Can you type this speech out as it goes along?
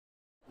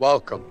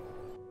Welcome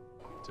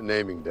to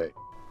naming day.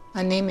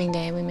 On naming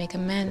day, we make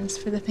amends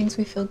for the things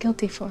we feel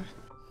guilty for.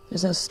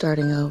 There's no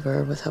starting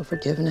over without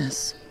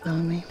forgiveness,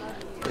 Bellamy.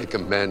 Make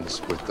amends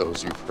with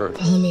those you've hurt.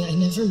 Bellamy, I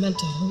never meant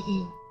to hurt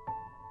you.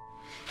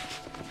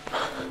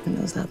 Who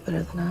knows that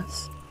better than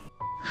us?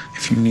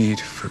 If you need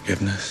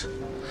forgiveness,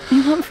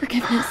 You want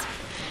forgiveness?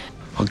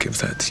 I'll give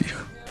that to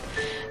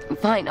you.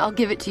 Fine, I'll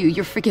give it to you.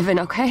 You're forgiven,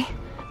 okay?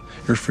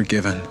 You're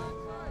forgiven.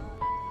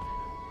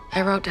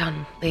 I wrote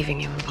down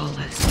leaving you in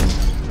Polis.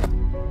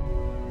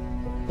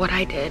 What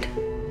I did,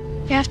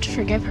 You have to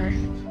forgive her.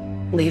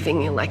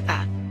 leaving you like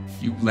that.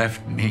 You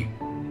left me.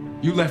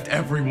 You left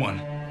everyone.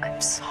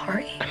 I'm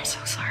sorry. I'm so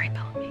sorry,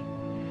 Bellamy.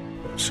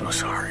 I'm so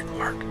sorry,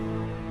 Clarke.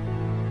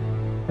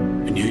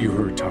 I knew you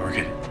were a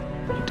target.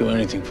 I'd do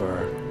anything for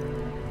her.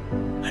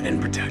 I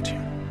didn't protect you.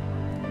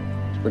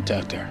 To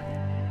protect her.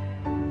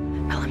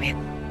 Bellamy,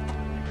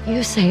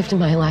 you saved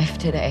my life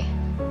today.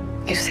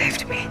 You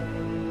saved me.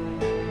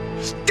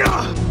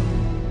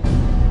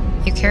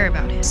 You care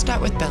about him.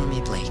 Start with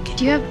Bellamy Blake.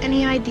 Do you have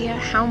any idea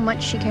how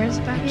much she cares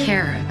about I you?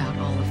 care about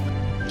all of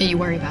them. Yeah, you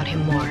worry about him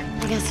more.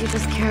 I guess you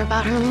just care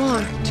about her more.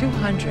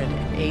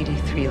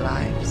 283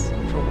 lives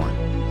for one.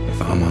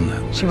 If I'm on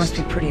that list, She must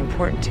be pretty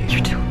important to you.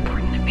 You're too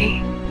important to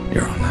me.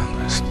 you're on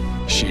that list.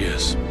 She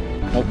is.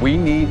 What we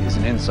need is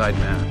an inside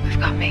man. We've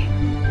got me.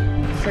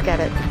 Forget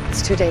it.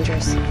 It's too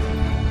dangerous.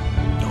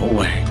 No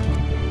way.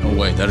 No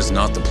way. That is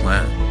not the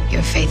plan. You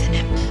have faith in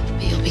him,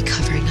 but you'll be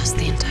covering us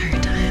the entire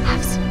time.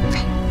 Have some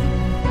faith.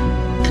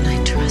 And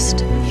I trust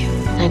you.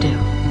 I do.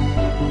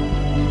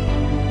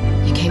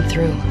 You came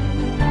through.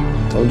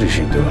 Told you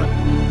she'd do it.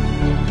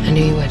 I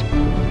knew you would.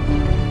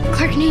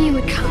 Clarke knew you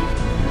would come.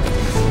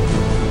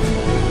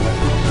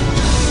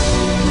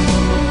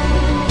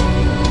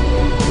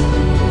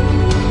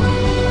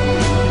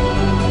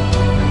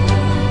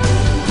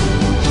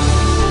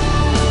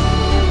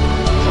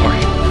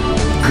 Clarke,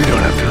 we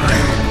don't have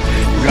time.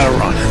 You gotta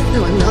run. No,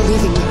 I'm not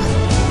leaving you.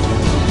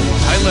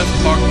 I left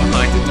Clarke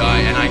behind to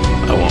die, and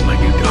I won't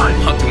make you die.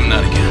 I'm not doing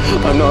that again.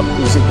 I'm not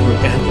losing you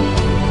again.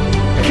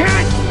 I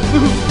can't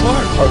lose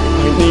Clarke.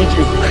 I need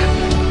you.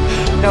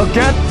 Now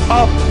get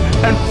up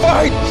and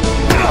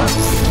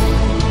fight!